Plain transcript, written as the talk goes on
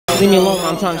Leave me alone,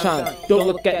 I'm trying to shine. Don't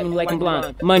look at me like I'm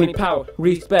blind. Money, power,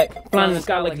 respect. Flying in the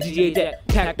sky like a GTA jet.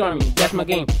 Packed army, that's my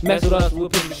game. Mess with us, we'll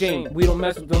put to shame. We don't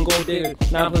mess with them gold diggers.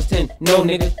 9 plus 10, no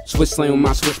niggas. Switch slam with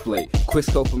my switchblade. Quick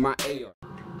scope for my AR.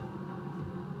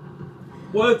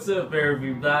 What's up,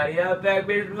 everybody? I'm back,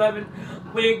 Baby 11.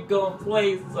 We're gonna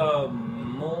play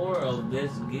some more of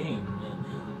this game,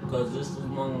 because this is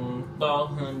my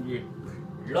 500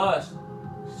 plus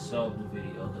sub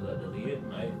video, because I deleted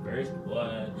my first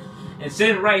one. And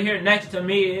sitting right here next to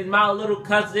me is my little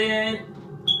cousin.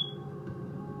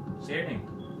 Say your name.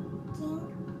 King.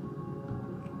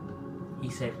 He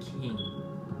said King.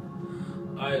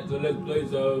 Alright, so let's play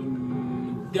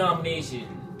some Domination.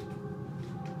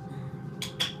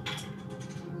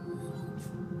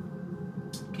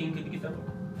 King, could you get that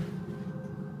one?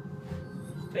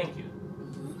 Thank you.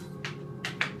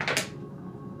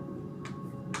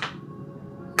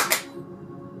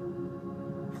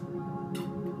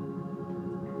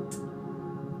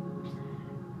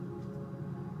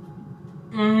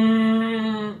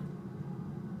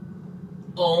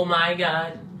 Oh my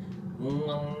God.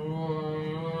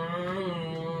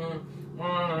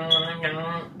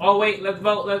 Oh wait, let's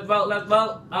vote.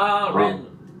 Random.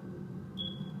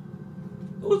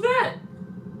 Who's that?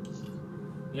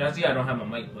 Yeah, see, I don't have my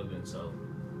mic plugged in, so.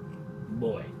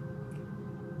 Boy.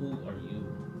 Who are you?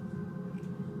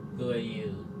 Who are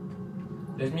you?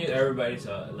 Let's mute everybody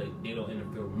so like they don't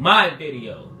interfere with my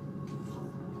video.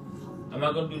 I'm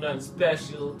not gonna do nothing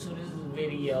special to this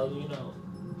video, you know.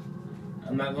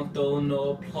 I'm not gonna throw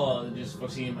no applause just for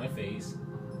seeing my face.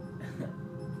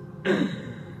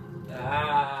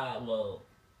 Well,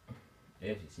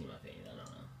 if you see my face, I don't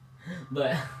know.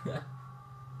 But,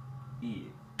 yeah.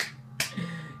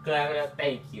 Clap it up,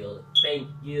 thank you. Thank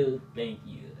you. Thank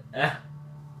you.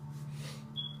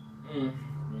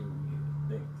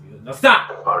 Now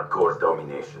stop! Hardcore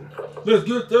domination. Let's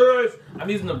get this! I'm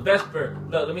using the Vesper.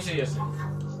 Look, let me show you this.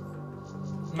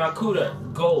 My Kuda,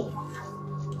 gold.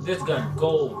 This gun,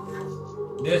 gold.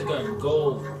 This gun,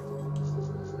 gold.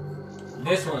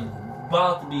 This one,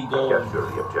 about to be gold. Capture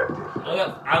the objective. I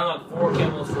unlocked 4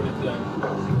 camos for this gun.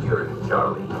 Securing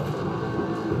Charlie.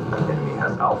 Enemy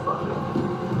has Alpha.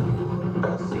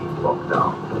 C locked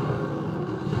down.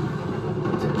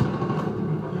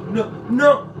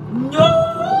 No!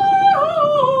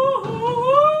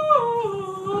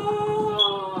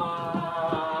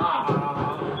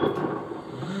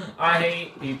 I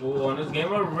hate people on this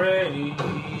game already.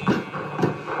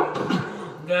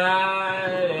 God,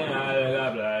 and I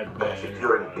got blood bad.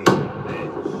 Securing B.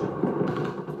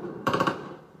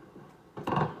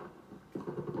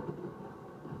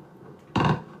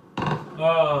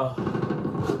 Oh,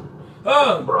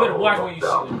 you better watch what you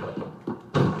shooting.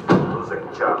 Losing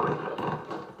Charlie.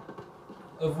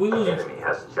 If we lose, Enemy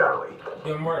has Charlie.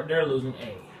 then they're losing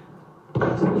A.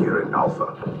 Securing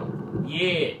Alpha.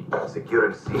 Yeah.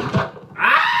 Securing C.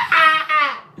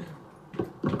 Ah!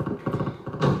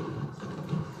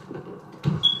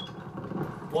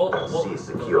 Whoa. C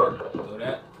secured. Go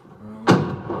that.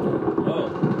 Oh.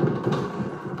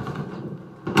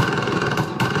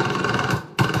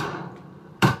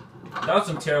 That was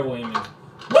some terrible aiming.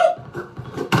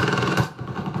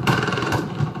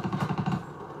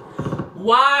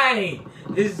 Why?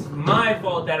 It's my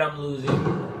fault that I'm losing.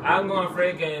 I'm going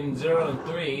freaking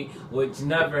 0-3, which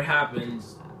never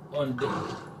happens on.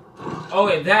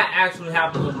 Okay, that actually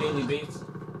happens on daily basis.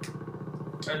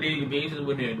 On daily basis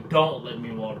when they don't let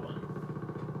me wall run.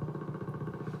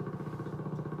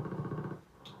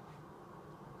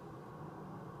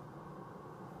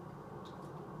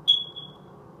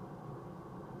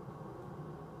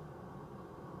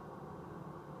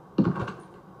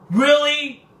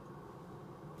 Really?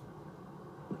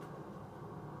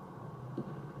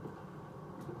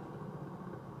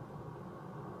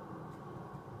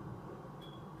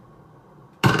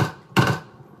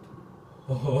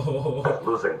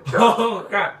 Losing Charlie. Oh,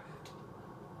 God.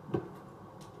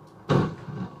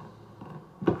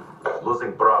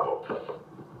 Losing Bravo.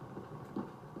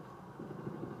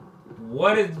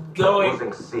 What is going?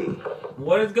 Losing C.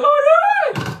 What is going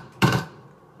on?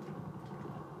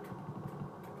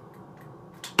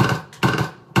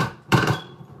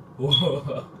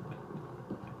 Whoa.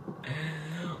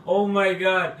 Oh my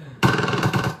God.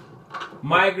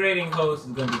 Migrating host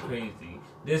is gonna be crazy.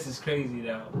 This is crazy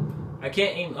now. I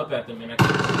can't aim up at them and I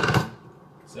can't see them.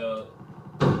 So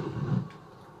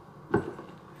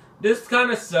this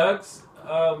kind of sucks.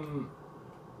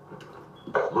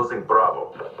 Losing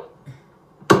Bravo.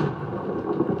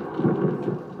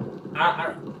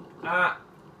 I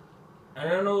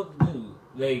don't know what to do.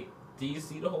 Like, do you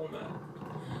see the whole map?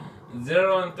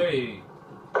 0-3.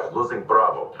 Losing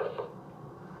Bravo.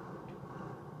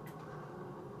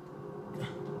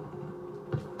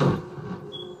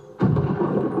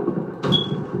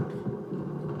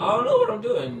 I don't know what I'm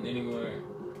doing anymore.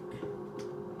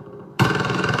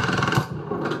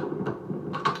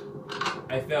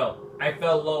 I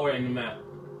fell lower in the map.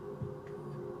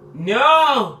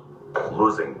 No!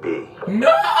 Losing B.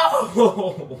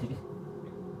 No!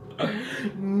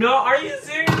 No, are you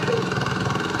serious?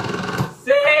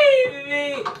 Save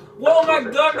me! Whoa, my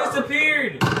gun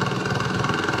disappeared!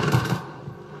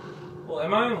 Well,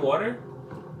 am I in water?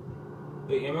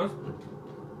 Wait, am I?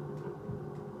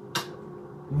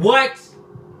 What?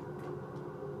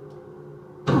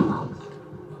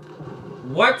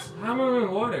 What? How am I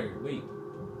in water? Wait.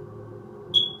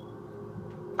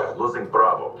 Losing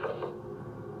Bravo.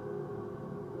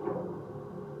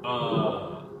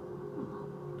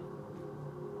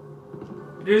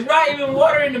 There's not even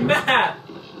water in the map.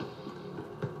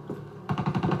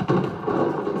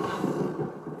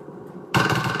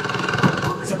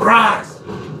 Surprise!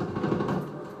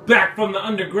 Back from the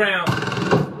underground.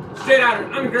 Straight out of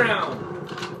the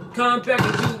underground. Come back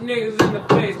and shoot niggas in the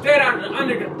face. Straight out of the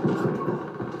underground.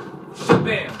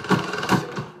 Shabam.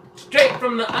 Straight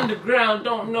from the underground.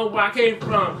 Don't know where I came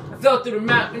from. I fell through the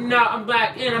map and now I'm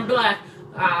black and I'm black.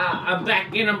 I'm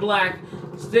back and I'm black.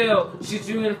 Still, shoot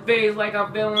you in the face like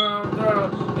I'm feeling on a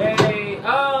girl. Hey,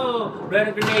 oh, red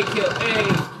a grenade kill. Hey,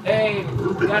 hey,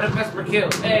 got a Vesper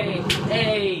kill. Hey,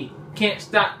 hey, can't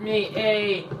stop me.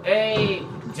 Hey, hey,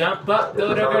 jump up,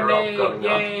 throw the grenade.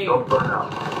 Yay. Don't burn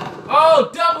out.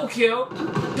 Oh, double kill.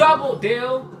 Double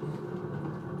deal.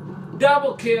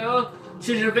 Double kill.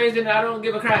 Shoot you in the face and I don't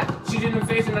give a crap. Shoot you in the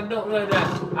face and I don't really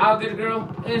that. I'll get a girl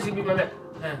and she be my man.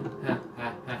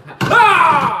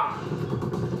 Ah!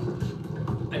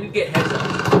 I need to get heads up.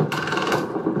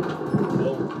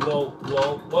 Whoa, whoa,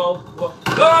 whoa, whoa, whoa.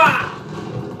 Ah!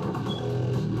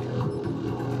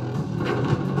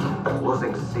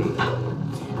 Losing C.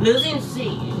 Losing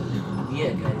C.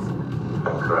 Yeah, guys.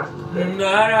 Correct.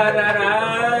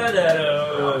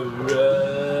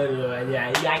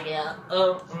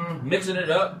 Mixing it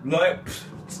up like.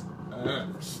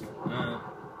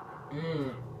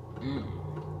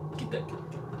 Get that.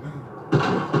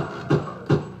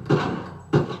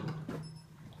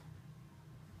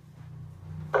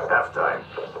 Halftime.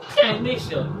 Hey,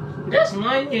 Misha, that's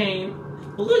my name.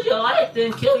 Lose your life,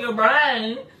 then kill your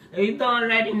brain. You don't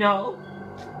already know.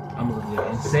 I'm over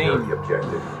there Secure insane. the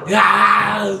objective.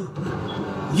 Ah!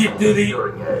 Get to the.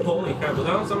 Securing A. Holy crap, was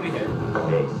that on somebody's head?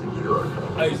 A secured.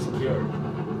 I secure.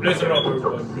 Listen up,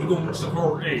 everyone. We're going to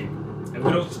secure A. And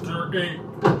we don't secure A.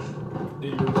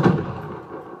 Then you're.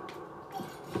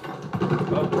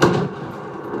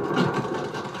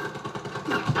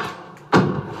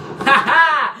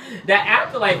 Haha! That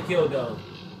afterlife kill though.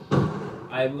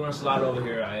 Alright, we're gonna slide over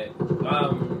here, alright.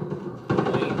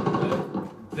 Wait.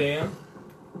 Bam.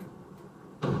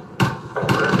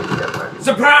 Friendly care package.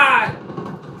 Surprise!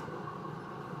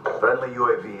 Friendly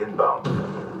UAV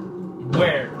inbound.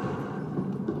 Where?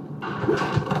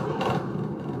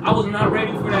 I was not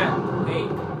ready for that. Hey.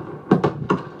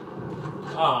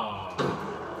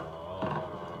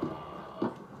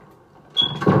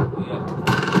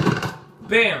 Yeah.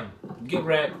 Bam! Get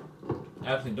wrecked.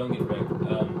 Actually, don't get wrecked.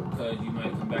 Because you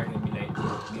might come back and be like,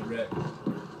 get wrecked.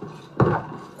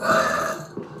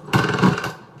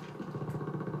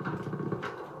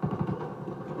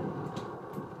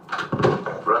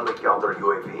 Friendly counter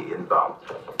UAV inbound.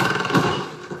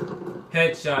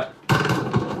 Headshot.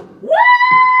 What?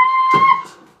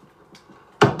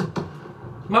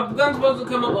 My gun's supposed to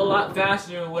come up a lot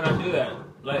faster when I do that.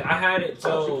 Like, I had it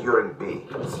so Securing B.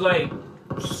 it's like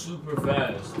super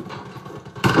fast.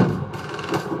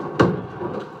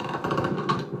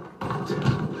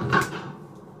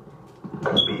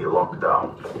 B locked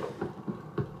down.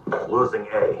 Losing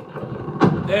A.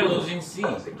 They're losing C.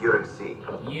 Securing C.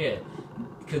 Yeah.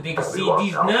 Because they can see lost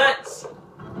these Alpha. nuts.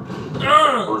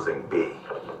 Losing B.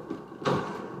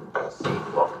 C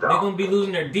locked They're down. gonna be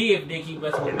losing their D if they keep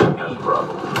messing with Getting their as B.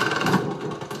 Bravo.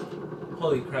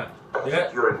 Holy crap. They're,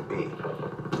 Securing B.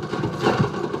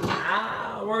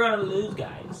 we're gonna lose,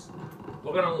 guys.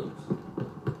 We're gonna lose.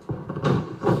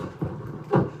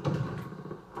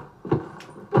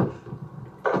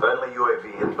 Friendly UAV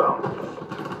inbound.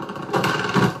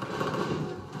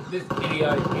 This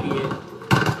idiotic idiot.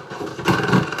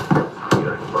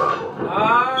 Securing Bravo.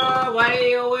 Why do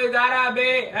you always gotta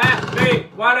be at me?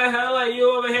 Why the hell are you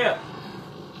over here?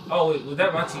 Oh wait, was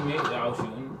that my teammate that I was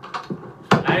shooting?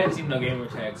 I didn't see no gamer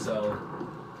tag, so.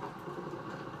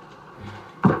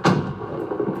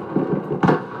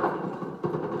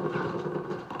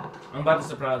 I'm I'm about to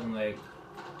surprise him, like.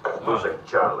 Losing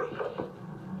Charlie.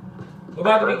 We're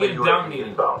about to be Friendly getting UAV dominated.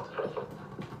 inbound.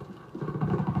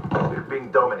 We're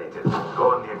being dominated.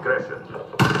 Go on the aggression.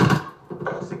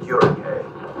 Securing A.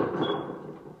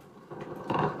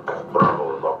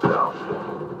 Bravo locked down.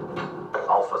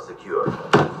 Alpha secure.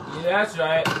 Yeah, that's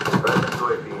right. Friendly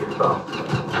UAV inbound.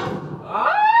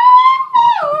 Ah!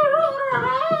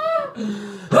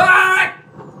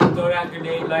 Throw that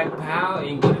grenade like pow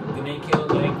and get a grenade kill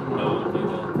like no,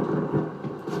 nigga.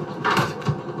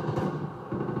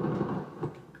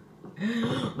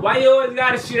 Why you always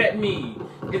gotta shoot at me?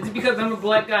 Is it because I'm a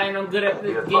black guy and I'm good at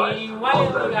this game? Why you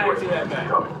always gotta shoot at me?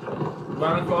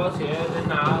 Run across here and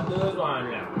now good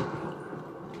one now.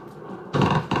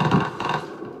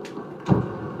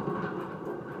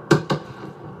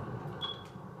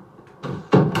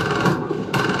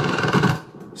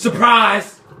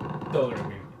 Surprise! Throw it at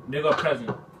me. Nigga present.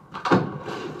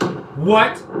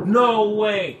 What? No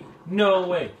way! No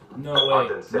way! No way!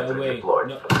 No way!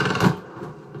 No.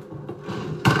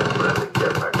 Friendly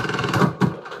care package incoming.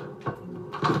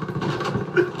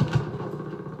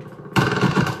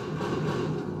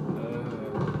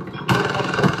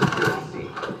 Securing C.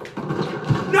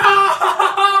 No!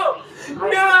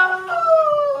 No!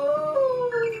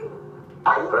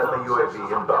 Friendly UAV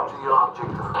inbound.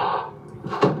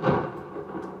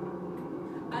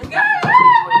 I got it!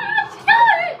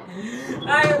 I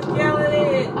am killing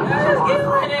it! I am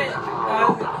killing it!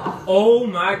 Oh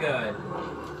my god.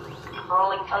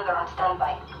 Rolling Thunder on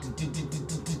standby.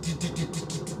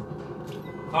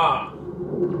 Ah.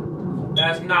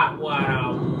 That's not what I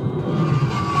want.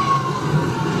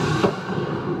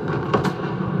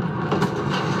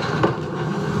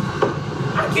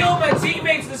 I killed my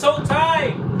teammates this whole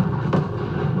time!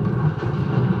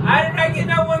 How did I get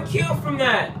that one kill from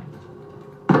that?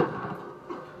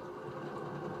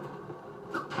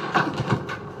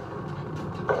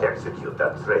 Execute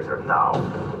that traitor now.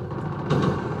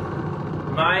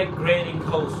 Migrating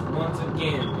host once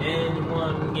again in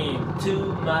one game.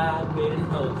 Two migrating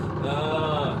hosts.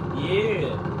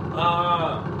 Yeah.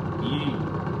 Yeah.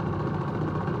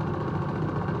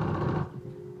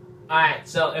 Alright,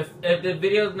 so if the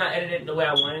video's not edited the way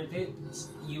I wanted it,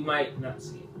 you might not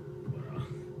see it.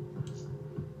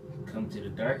 Come to the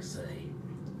dark side.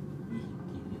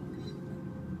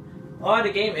 Oh,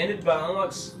 the game ended but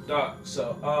unlocked stock.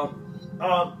 So,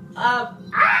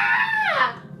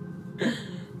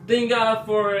 thank God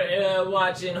for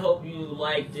watching. Hope you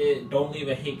liked it. Don't leave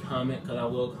a hate comment because I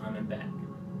will comment back.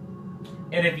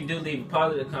 And if you do leave a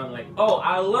positive comment like, oh,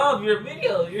 I love your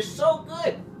video. You're so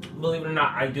good. Believe it or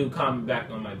not, I do comment back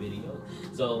on my video.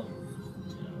 So,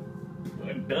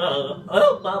 duh. I'm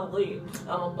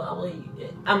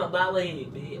a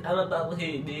bobblehead,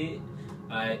 bitch.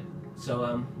 Alright,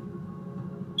 so,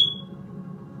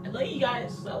 I love you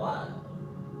guys, so,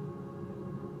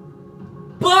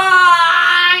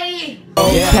 bye!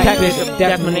 Yeah, Bishop,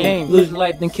 that's my name. Lose your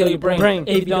life, then kill your brain.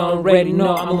 If you don't already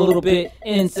know, I'm a little bit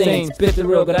insane. Spit the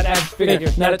real, got action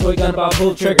figure. Not a toy gun, but I'll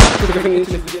pull trigger.